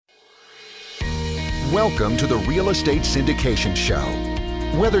Welcome to the Real Estate Syndication Show.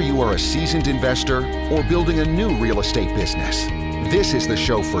 Whether you are a seasoned investor or building a new real estate business, this is the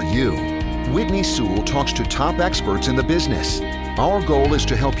show for you. Whitney Sewell talks to top experts in the business. Our goal is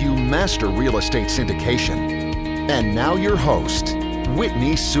to help you master real estate syndication. And now your host,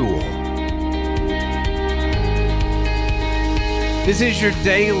 Whitney Sewell. This is your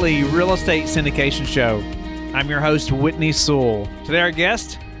daily real estate syndication show. I'm your host, Whitney Sewell. Today our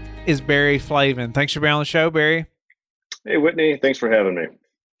guest is Barry Flavin. Thanks for being on the show, Barry. Hey, Whitney. Thanks for having me.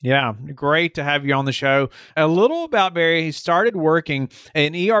 Yeah, great to have you on the show. A little about Barry. He started working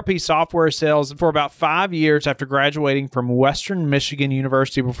in ERP software sales for about 5 years after graduating from Western Michigan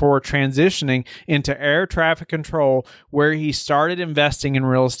University before transitioning into air traffic control, where he started investing in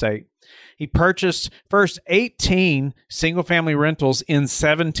real estate. He purchased first 18 single-family rentals in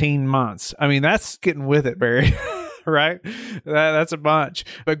 17 months. I mean, that's getting with it, Barry. Right? That's a bunch.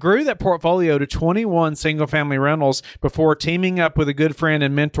 But grew that portfolio to 21 single-family rentals before teaming up with a good friend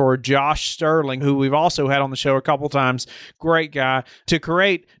and mentor, Josh Sterling, who we've also had on the show a couple times, great guy, to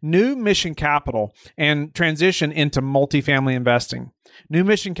create New Mission Capital and transition into multifamily investing. New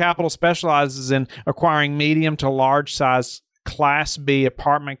Mission Capital specializes in acquiring medium to large size Class B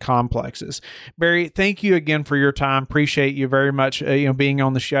apartment complexes. Barry, thank you again for your time. Appreciate you very much being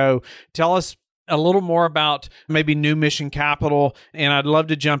on the show. Tell us a little more about maybe New Mission Capital, and I'd love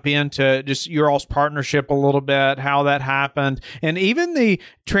to jump into just your all's partnership a little bit, how that happened, and even the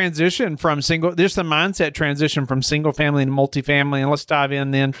transition from the mindset transition from single family to multifamily. And let's dive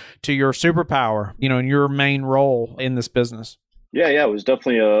in then to your superpower, and your main role in this business. Yeah, it was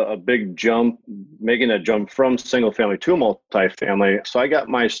definitely a big jump, making a jump from single family to multifamily. So I got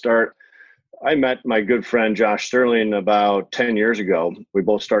my start. I met my good friend Josh Sterling about 10 years ago. We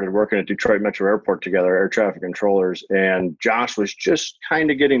both started working at Detroit Metro Airport together, air traffic controllers. And Josh was just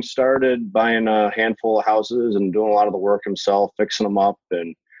kind of getting started, buying a handful of houses and doing a lot of the work himself, fixing them up.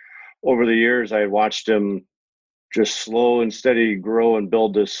 And over the years, I watched him just slow and steady grow and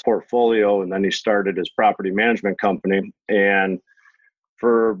build this portfolio. And then he started his property management company. And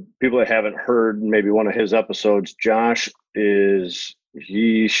for people that haven't heard maybe one of his episodes,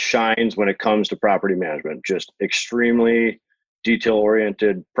 he shines when it comes to property management, just extremely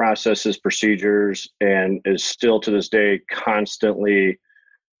detail-oriented processes, procedures, and is still to this day constantly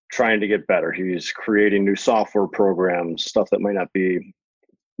trying to get better. He's creating new software programs, stuff that might not be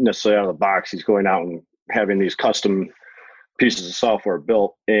necessarily out of the box. He's going out and having these custom pieces of software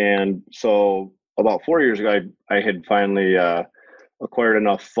built. And so about 4 years ago, I had finally acquired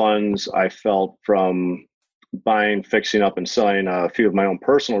enough funds, I felt, from buying, fixing up, and selling a few of my own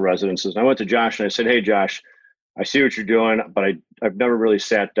personal residences. And I went to Josh and I said, "Hey, Josh, I see what you're doing, but I've never really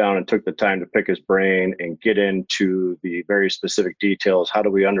sat down and took the time to pick his brain and get into the very specific details. How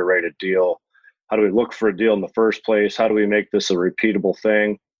do we underwrite a deal? How do we look for a deal in the first place? How do we make this a repeatable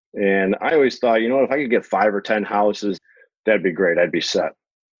thing?" And I always thought, if I could get 5 or 10 houses, that'd be great. I'd be set.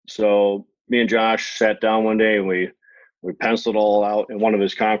 So me and Josh sat down one day and we penciled all out in one of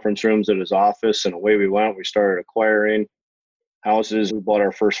his conference rooms at his office, and away we went. We started acquiring houses. We bought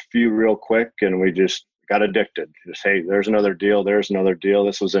our first few real quick, and we just got addicted. Just, hey, there's another deal. There's another deal.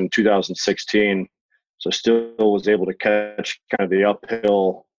 This was in 2016. So still was able to catch kind of the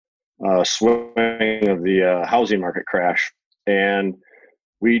uphill swing of the housing market crash. And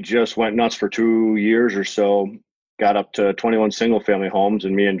we just went nuts for 2 years or so, got up to 21 single family homes.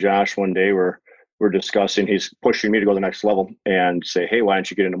 And me and Josh one day we're discussing, he's pushing me to go to the next level and say, "Hey, why don't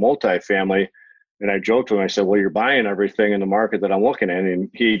you get into multifamily?" And I joked to him, I said, "Well, you're buying everything in the market that I'm looking at." And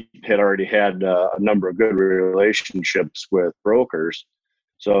he had already had a number of good relationships with brokers.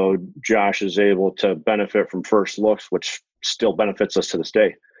 So Josh is able to benefit from first looks, which still benefits us to this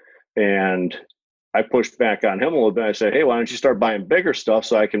day. And I pushed back on him a little bit. I said, "Hey, why don't you start buying bigger stuff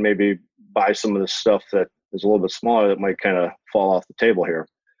so I can maybe buy some of the stuff that is a little bit smaller that might kind of fall off the table here?"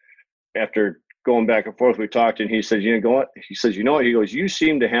 After going back and forth, we talked, and he said, "You know what?" He says, "You know what?" He goes, "You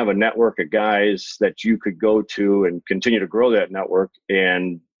seem to have a network of guys that you could go to and continue to grow that network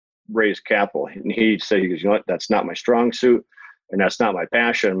and raise capital." And he said, "You know what? That's not my strong suit, and that's not my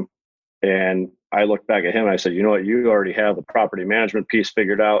passion." And I looked back at him and I said, "You know what? You already have the property management piece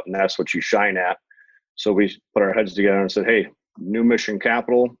figured out, and that's what you shine at." So we put our heads together and said, "Hey, New Mission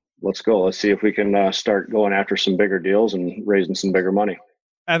Capital, let's go. Let's see if we can start going after some bigger deals and raising some bigger money."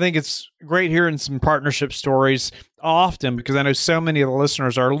 I think it's great hearing some partnership stories often, because I know so many of the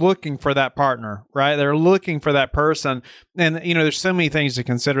listeners are looking for that partner, right? They're looking for that person. And, there's so many things to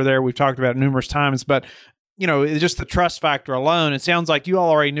consider there. We've talked about it numerous times, but, just the trust factor alone, it sounds like you all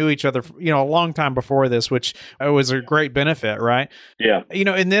already knew each other, a long time before this, which was a great benefit, right? Yeah.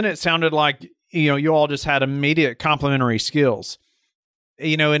 And then it sounded like you all just had immediate complementary skills.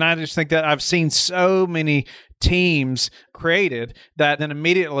 And I just think that I've seen so many teams created that then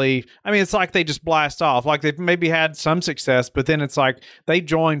immediately, it's like they just blast off. Like they've maybe had some success, but then it's like they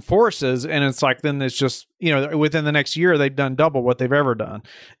join forces and it's like, then it's just, within the next year, they've done double what they've ever done,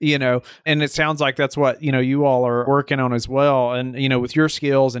 and it sounds like that's what, you all are working on as well. And, with your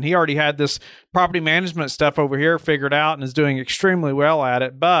skills, and he already had this property management stuff over here figured out and is doing extremely well at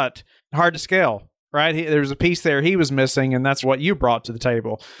it, but hard to scale. Right. There's a piece there he was missing, and that's what you brought to the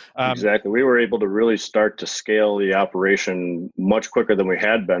table. Exactly. We were able to really start to scale the operation much quicker than we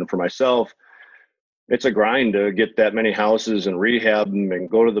had been. For myself, it's a grind to get that many houses and rehab them and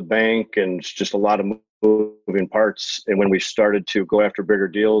go to the bank, and it's just a lot of moving parts. And when we started to go after bigger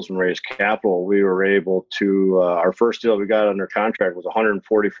deals and raise capital, we were able to, our first deal we got under contract was a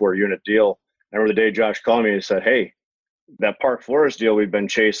 144 unit deal. I remember the day Josh called me and said, "Hey, that Park Forest deal we've been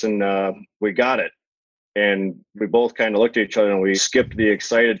chasing, we got it." And we both kind of looked at each other and we skipped the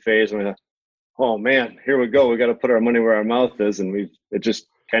excited phase. And we thought, "Oh man, here we go. We got to put our money where our mouth is." And it just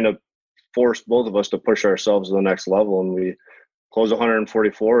kind of forced both of us to push ourselves to the next level. And we closed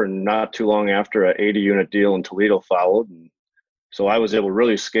 144, and not too long after, an 80 unit deal in Toledo followed. And so I was able to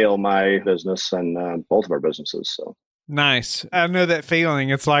really scale my business and both of our businesses. So nice. I know that feeling.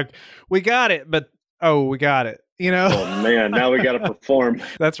 It's like, we got it, but we got it. Oh man, now we got to perform.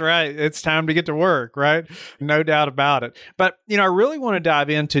 That's right. It's time to get to work, right? No doubt about it. But, I really want to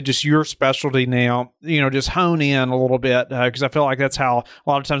dive into just your specialty now, just hone in a little bit, because I feel like that's how a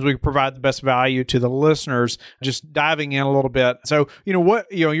lot of times we provide the best value to the listeners, just diving in a little bit. So,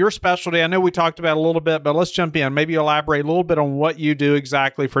 what, your specialty, I know we talked about a little bit, but let's jump in. Maybe elaborate a little bit on what you do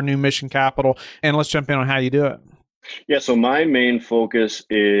exactly for New Mission Capital, and let's jump in on how you do it. Yeah, so my main focus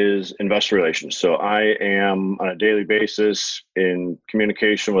is investor relations. So I am on a daily basis in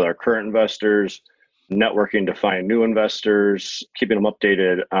communication with our current investors, networking to find new investors, keeping them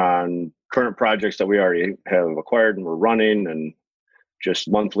updated on current projects that we already have acquired and we're running, and just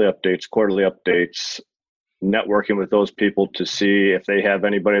monthly updates, quarterly updates, networking with those people to see if they have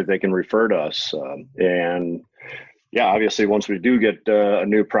anybody that they can refer to us. And yeah, obviously, once we do get a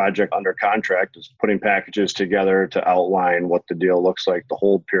new project under contract, is putting packages together to outline what the deal looks like, the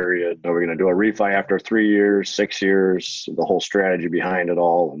hold period. Are we going to do a refi after 3 years, 6 years, the whole strategy behind it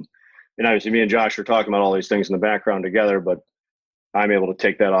all? And obviously, me and Josh are talking about all these things in the background together, but I'm able to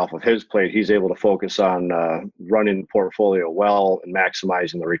take that off of his plate. He's able to focus on running the portfolio well and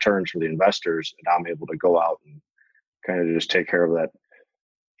maximizing the returns for the investors. And I'm able to go out and kind of just take care of that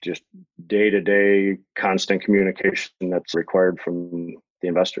just day-to-day constant communication that's required from the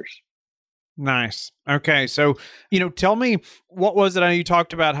investors. Nice. Okay. So, tell me, what was it? I know you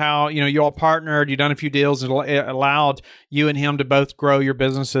talked about how, you all partnered, you done a few deals, and it allowed you and him to both grow your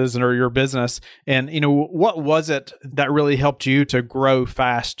businesses or your business. And, what was it that really helped you to grow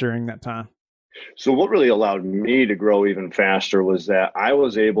fast during that time? So what really allowed me to grow even faster was that I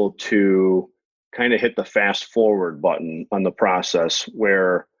was able to kind of hit the fast forward button on the process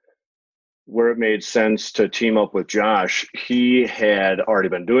where it made sense to team up with Josh. He had already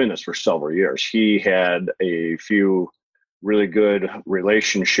been doing this for several years. He had a few really good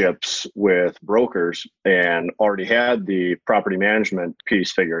relationships with brokers and already had the property management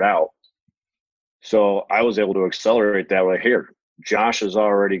piece figured out. So I was able to accelerate that way. Here, Josh is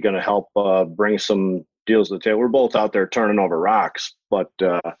already going to help bring some deals to the table. We're both out there turning over rocks, but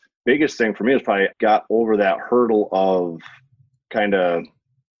biggest thing for me is probably got over that hurdle of kind of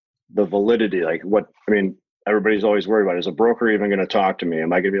the validity, everybody's always worried about, is a broker even going to talk to me?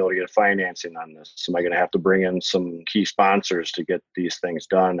 Am I going to be able to get financing on this? Am I going to have to bring in some key sponsors to get these things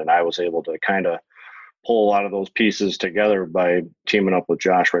done? And I was able to kind of pull a lot of those pieces together by teaming up with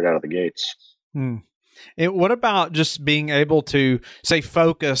Josh right out of the gates. What about just being able to, say,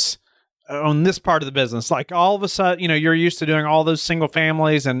 focus on this part of the business? Like all of a sudden, you're used to doing all those single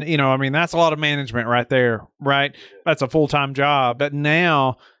families and, that's a lot of management right there, right? That's a full-time job. But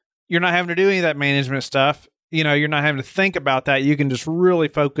now you're not having to do any of that management stuff. You're not having to think about that. You can just really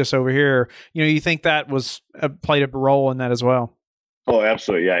focus over here. You think that was played a role in that as well? Oh,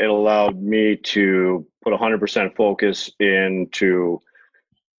 absolutely. Yeah. It allowed me to put 100% focus into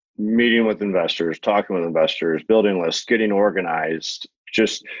meeting with investors, talking with investors, building lists, getting organized.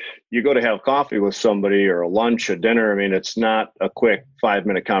 Just, you go to have coffee with somebody or a lunch, a dinner. It's not a quick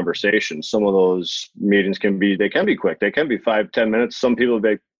 5-minute conversation. Some of those meetings can be quick. They can be 5-10 minutes. Some people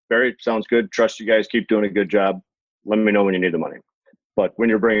Barry, sounds good. Trust you guys. Keep doing a good job. Let me know when you need the money. But when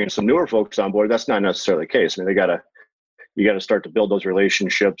you're bringing some newer folks on board, that's not necessarily the case. You got to start to build those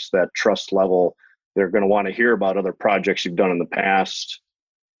relationships, that trust level. They're going to want to hear about other projects you've done in the past.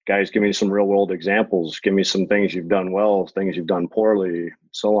 guys, give me some real world examples. Give me some things you've done well, things you've done poorly,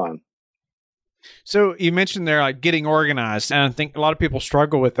 so on. So you mentioned there, like getting organized, and I think a lot of people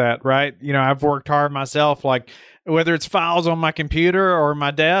struggle with that, right? I've worked hard myself, like whether it's files on my computer or my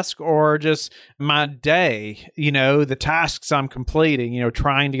desk or just my day, the tasks I'm completing,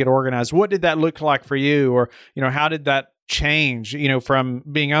 trying to get organized. What did that look like for you? Or, how did that change, from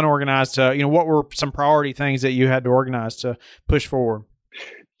being unorganized to, what were some priority things that you had to organize to push forward?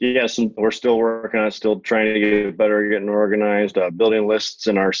 Yes, and we're still working on it, still trying to get better, getting organized, building lists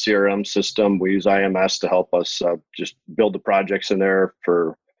in our CRM system. We use IMS to help us just build the projects in there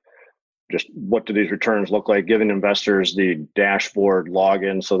for just what do these returns look like, giving investors the dashboard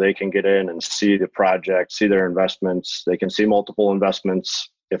login so they can get in and see the project, see their investments. They can see multiple investments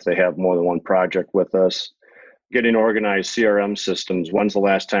if they have more than one project with us. Getting organized CRM systems. When's the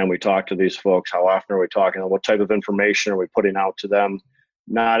last time we talked to these folks? How often are we talking? What type of information are we putting out to them?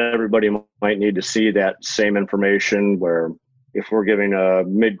 Not everybody might need to see that same information, where if we're giving a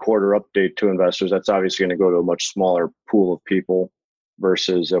mid-quarter update to investors, that's obviously going to go to a much smaller pool of people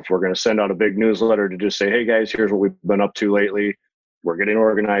versus if we're going to send out a big newsletter to just say, hey guys, here's what we've been up to lately. We're getting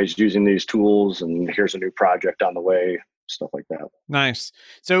organized using these tools, and here's a new project on the way, stuff like that. Nice.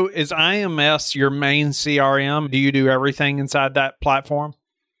 So is IMS your main CRM? Do you do everything inside that platform?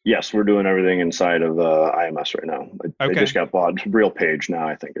 Yes, we're doing everything inside of IMS right now. They just got bought. RealPage now,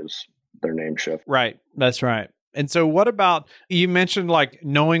 I think, is their name shift. Right. That's right. And so what about, you mentioned like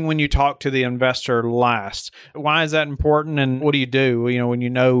knowing when you talk to the investor last. Why is that important? And what do you do, when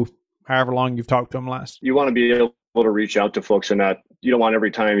you know however long you've talked to them last? You want to be able to reach out to folks, and you don't want every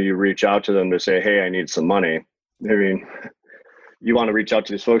time you reach out to them to say, hey, I need some money. I mean, you want to reach out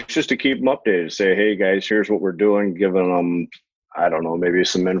to these folks just to keep them updated. Say, hey guys, here's what we're doing, giving them, I don't know, maybe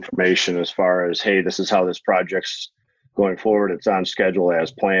some information as far as, hey, this is how this project's going forward. It's on schedule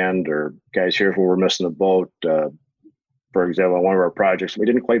as planned, or guys, here's where we're missing the boat. For example, on one of our projects, we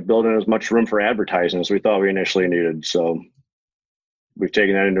didn't quite build in as much room for advertising as we thought we initially needed. So we've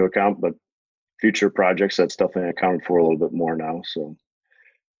taken that into account, but future projects, that's definitely accounted for a little bit more now. So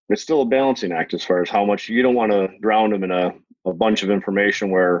it's still a balancing act as far as how much you don't want to drown them in a bunch of information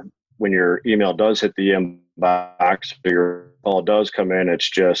where when your email does hit the inbox or your call does come in, it's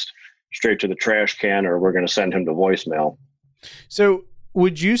just straight to the trash can, or we're going to send him to voicemail. So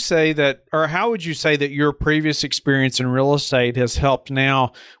would you say that, or how would you say that your previous experience in real estate has helped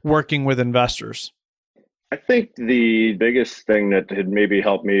now working with investors? I think the biggest thing that had maybe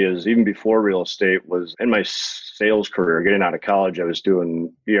helped me is even before real estate was in my sales career. Getting out of college, I was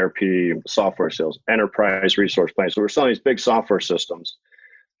doing ERP software sales, enterprise resource planning. So we're selling these big software systems.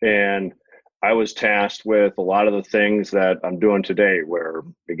 And I was tasked with a lot of the things that I'm doing today, where,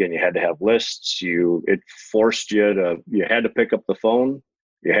 again, you had to have lists. It forced you had to pick up the phone,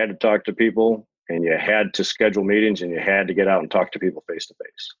 you had to talk to people, and you had to schedule meetings, and you had to get out and talk to people face to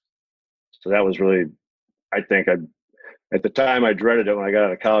face. So that was really, I think, at the time I dreaded it when I got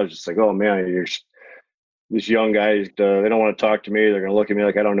out of college. It's like, oh man, these young guys, they don't want to talk to me. They're going to look at me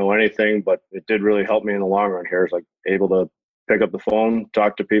like I don't know anything. But it did really help me in the long run here. It's like able to pick up the phone,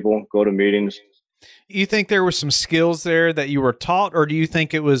 talk to people, go to meetings. You think there were some skills there that you were taught, or do you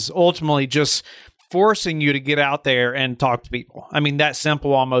think it was ultimately just forcing you to get out there and talk to people? I mean, that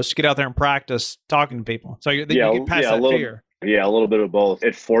simple almost, get out there and practice talking to people. So you get past that fear. Yeah, a little bit of both.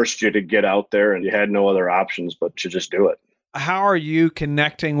 It forced you to get out there, and you had no other options but to just do it. How are you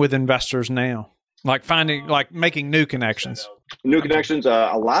connecting with investors now? Like making new connections? New connections.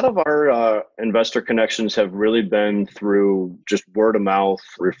 A lot of our investor connections have really been through just word of mouth,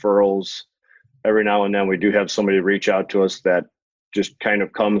 referrals. Every now and then we do have somebody reach out to us that just kind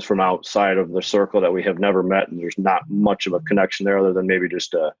of comes from outside of the circle that we have never met, and there's not much of a connection there other than maybe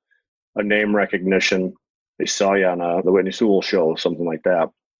just a name recognition. They saw you on the Whitney Sewell show, something like that.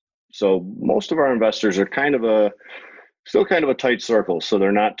 So most of our investors are still kind of a tight circle. So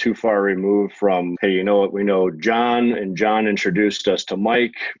they're not too far removed from, hey, you know what, we know John, and John introduced us to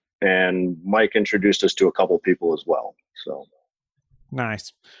Mike, and Mike introduced us to a couple people as well. So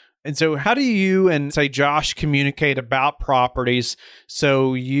nice. And so how do you and, say, Josh communicate about properties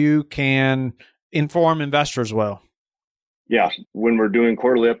so you can inform investors well? Yeah, when we're doing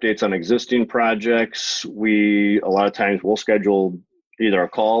quarterly updates on existing projects, a lot of times we'll schedule either a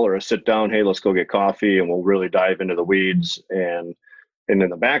call or a sit down. Hey, let's go get coffee, and we'll really dive into the weeds. And in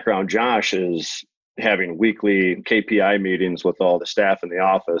the background, Josh is having weekly KPI meetings with all the staff in the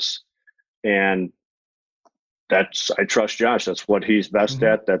office. And I trust Josh. That's what he's best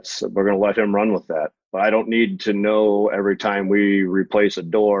at. We're going to let him run with that. But I don't need to know every time we replace a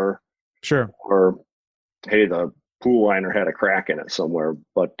door. Sure. Or, hey, the pool liner had a crack in it somewhere.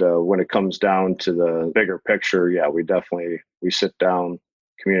 But when it comes down to the bigger picture, yeah, we sit down,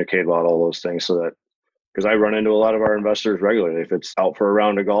 communicate about all those things so that, because I run into a lot of our investors regularly. If it's out for a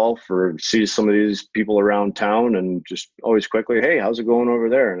round of golf or see some of these people around town, and just always quickly, hey, how's it going over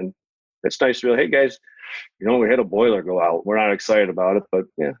there? And it's nice to be like, hey guys, we had a boiler go out. We're not excited about it, but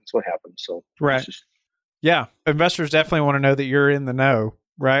yeah, that's what happens. So right. Yeah. Investors definitely want to know that you're in the know,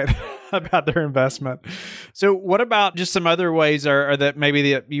 right? About their investment. So what about just some other ways are that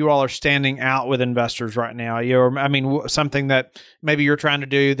maybe that you all are standing out with investors right now? Something that maybe you're trying to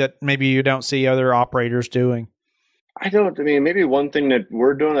do that maybe you don't see other operators doing. Maybe one thing that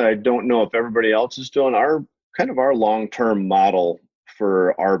we're doing that I don't know if everybody else is doing, our long-term model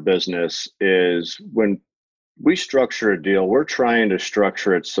for our business is when we structure a deal, we're trying to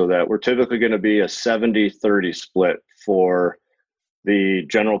structure it so that we're typically going to be a 70-30 split for the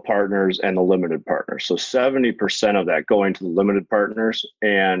general partners and the limited partners. So 70% of that going to the limited partners.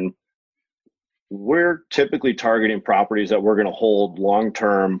 And we're typically targeting properties that we're going to hold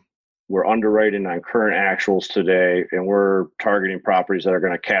long-term. We're underwriting on current actuals today, and we're targeting properties that are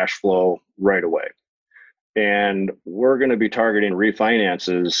going to cash flow right away. And we're going to be targeting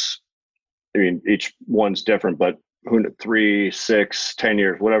refinances. Each one's different, but 3, 6, 10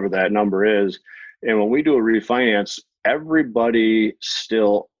 years, whatever that number is. And when we do a refinance, everybody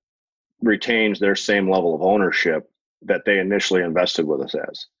still retains their same level of ownership that they initially invested with us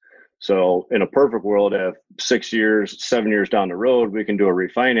as. So in a perfect world, if 6 years, 7 years down the road, we can do a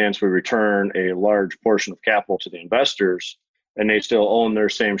refinance, we return a large portion of capital to the investors, and they still own their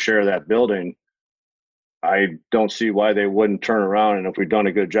same share of that building. I don't see why they wouldn't turn around, and if we've done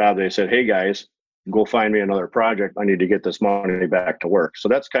a good job, they said, hey guys, go find me another project. I need to get this money back to work. So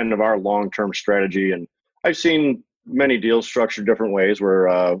that's kind of our long-term strategy. And I've seen many deals structured different ways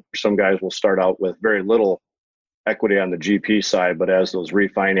where some guys will start out with very little equity on the GP side, but as those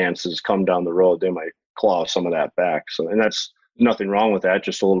refinances come down the road, they might claw some of that back. So, and that's nothing wrong with that,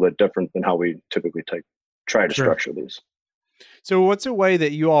 just a little bit different than how we typically try to structure these. So what's a way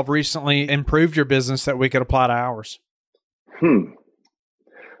that you all have recently improved your business that we could apply to ours? On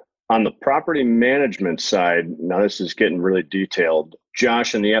the property management side, now this is getting really detailed.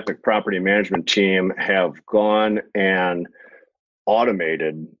 Josh and the Epic property management team have gone and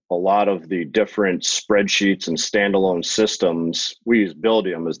automated a lot of the different spreadsheets and standalone systems. We use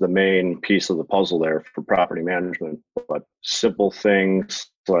Buildium as the main piece of the puzzle there for property management, but simple things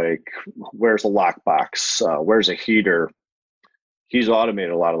like where's a lockbox, where's a heater. He's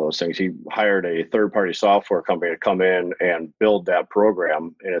automated a lot of those things. He hired a third-party software company to come in and build that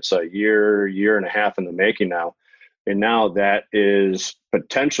program. And it's a year and a half in the making now. And now that is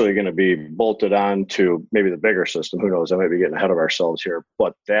potentially going to be bolted on to maybe the bigger system. Who knows? I might be getting ahead of ourselves here.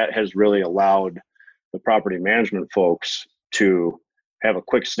 But that has really allowed the property management folks to have a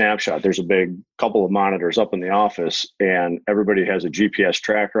quick snapshot. There's a big couple of monitors up in the office, and everybody has a GPS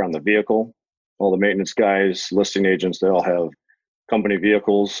tracker on the vehicle. All the maintenance guys, listing agents, they all have company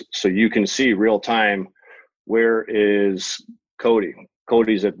vehicles, so you can see real time where is Cody.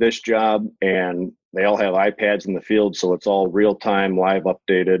 Cody's at this job, and they all have iPads in the field, so it's all real time, live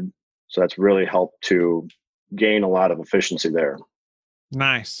updated. So that's really helped to gain a lot of efficiency there.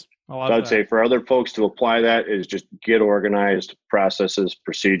 Nice. So I'd say for other folks to apply that is just get organized, processes,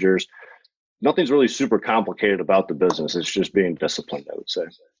 procedures. Nothing's really super complicated about the business. It's just being disciplined, I would say.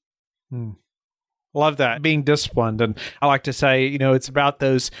 Love that, being disciplined. And I like to say, it's about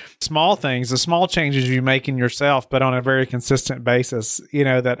those small things, the small changes you make in yourself, but on a very consistent basis,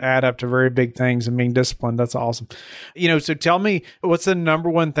 that add up to very big things, and being disciplined. That's awesome. So tell me, what's the number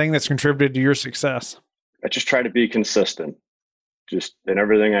one thing that's contributed to your success? I just try to be consistent just in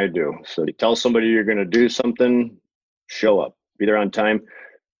everything I do. So you tell somebody you're going to do something, show up, be there on time,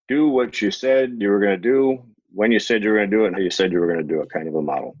 do what you said you were going to do, when you said you were going to do it, and how you said you were going to do it, kind of a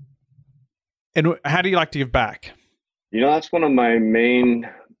model. And how do you like to give back? That's one of my main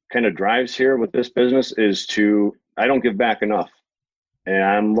kind of drives here with this business is I don't give back enough. And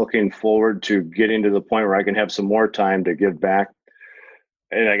I'm looking forward to getting to the point where I can have some more time to give back.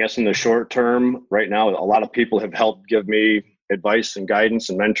 And I guess in the short term, right now, a lot of people have helped give me advice and guidance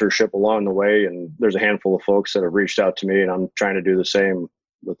and mentorship along the way. And there's a handful of folks that have reached out to me, and I'm trying to do the same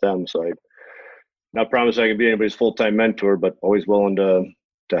with them. So I not promise I can be anybody's full-time mentor, but always willing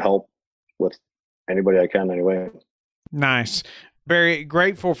to help with anybody I can anyway. Nice. Very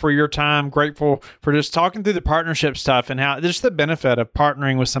grateful for your time, grateful for just talking through the partnership stuff and how just the benefit of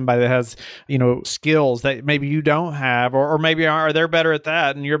partnering with somebody that has, skills that maybe you don't have, or maybe they're better at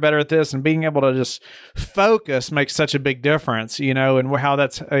that and you're better at this, and being able to just focus makes such a big difference, and how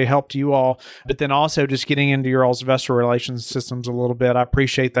that's helped you all. But then also just getting into your all's investor relations systems a little bit. I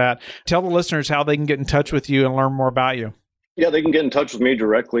appreciate that. Tell the listeners how they can get in touch with you and learn more about you. Yeah, they can get in touch with me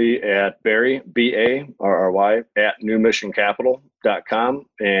directly at Barry, B-A-R-R-Y, at newmissioncapital.com.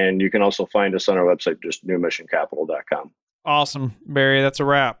 And you can also find us on our website, just newmissioncapital.com. Awesome, Barry. That's a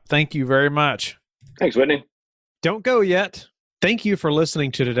wrap. Thank you very much. Thanks, Whitney. Don't go yet. Thank you for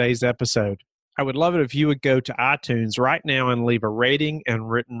listening to today's episode. I would love it if you would go to iTunes right now and leave a rating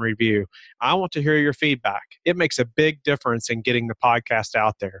and written review. I want to hear your feedback. It makes a big difference in getting the podcast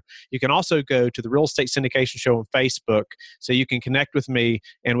out there. You can also go to the Real Estate Syndication Show on Facebook so you can connect with me,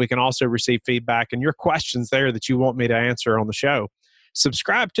 and we can also receive feedback and your questions there that you want me to answer on the show.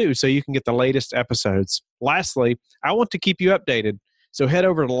 Subscribe too so you can get the latest episodes. Lastly, I want to keep you updated. So head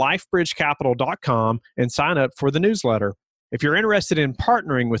over to lifebridgecapital.com and sign up for the newsletter. If you're interested in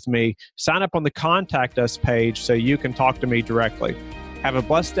partnering with me, sign up on the Contact Us page so you can talk to me directly. Have a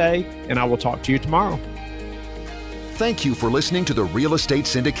blessed day, and I will talk to you tomorrow. Thank you for listening to the Real Estate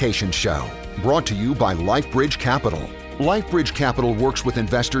Syndication Show, brought to you by LifeBridge Capital. LifeBridge Capital works with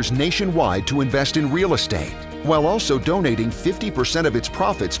investors nationwide to invest in real estate, while also donating 50% of its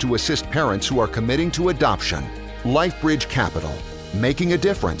profits to assist parents who are committing to adoption. LifeBridge Capital, making a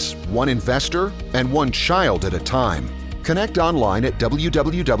difference, one investor and one child at a time. Connect online at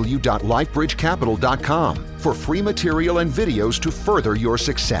www.lifebridgecapital.com for free material and videos to further your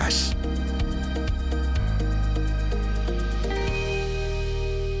success.